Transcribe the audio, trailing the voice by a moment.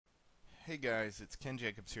Hey guys, it's Ken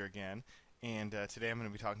Jacobs here again, and today I'm going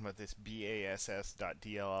to be talking about this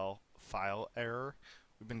Bass.dll file error.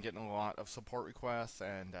 We've been getting a lot of support requests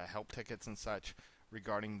and help tickets and such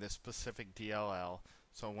regarding this specific DLL,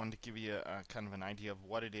 so I wanted to give you a kind of an idea of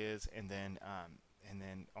what it is, and then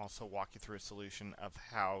also walk you through a solution of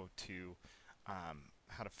how to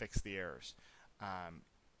fix the errors. Um,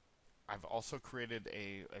 I've also created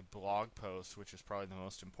a blog post, which is probably the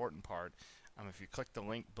most important part. If you click the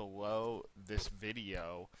link below this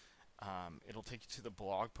video, it'll take you to the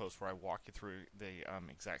blog post where I walk you through the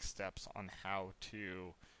exact steps on how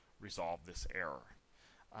to resolve this error.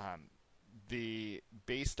 Um, the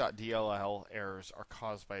base.dll errors are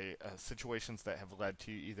caused by situations that have led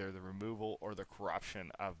to either the removal or the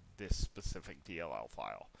corruption of this specific DLL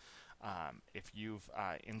file. If you've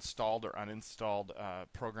installed or uninstalled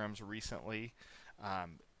programs recently,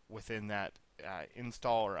 within that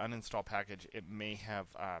install or uninstall package, it may have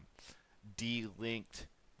de-linked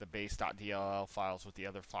the base.dll files with the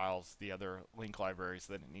other files, the other link libraries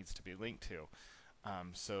that it needs to be linked to.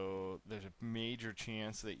 So there's a major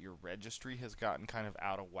chance that your registry has gotten kind of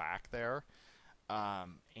out of whack there.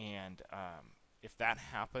 If that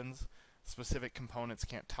happens, specific components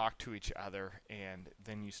can't talk to each other, and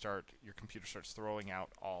then your computer starts throwing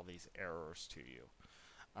out all these errors to you.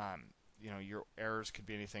 Your errors could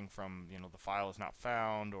be anything from the file is not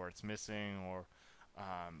found, or it's missing, or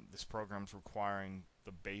this program's requiring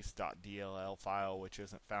the base.dll file which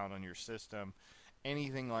isn't found on your system,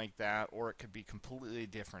 anything like that. Or it could be completely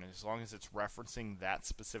different. As long as it's referencing that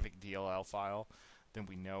specific DLL file, then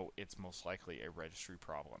we know it's most likely a registry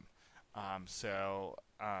problem.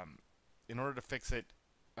 In order to fix it,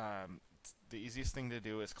 the easiest thing to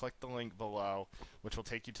do is click the link below, which will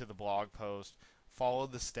take you to the blog post. Follow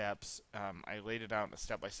the steps. I laid it out in a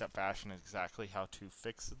step-by-step fashion exactly how to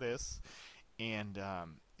fix this, and it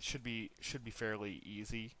should be fairly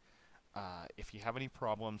easy. If you have any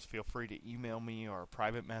problems, feel free to email me or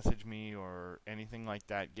private message me or anything like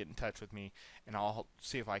that. Get in touch with me, and I'll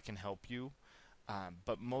see if I can help you.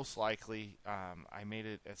 But most likely, I made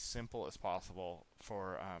it as simple as possible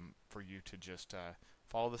for you to just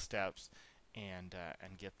follow the steps and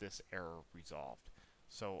get this error resolved.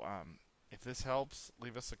 So if this helps,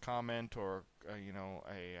 leave us a comment or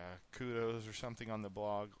kudos or something on the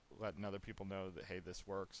blog, letting other people know that hey, this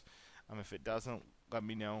works. If it doesn't, let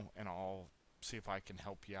me know, and I'll see if I can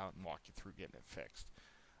help you out and walk you through getting it fixed.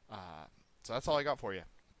 So that's all I got for you.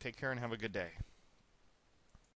 Take care and have a good day.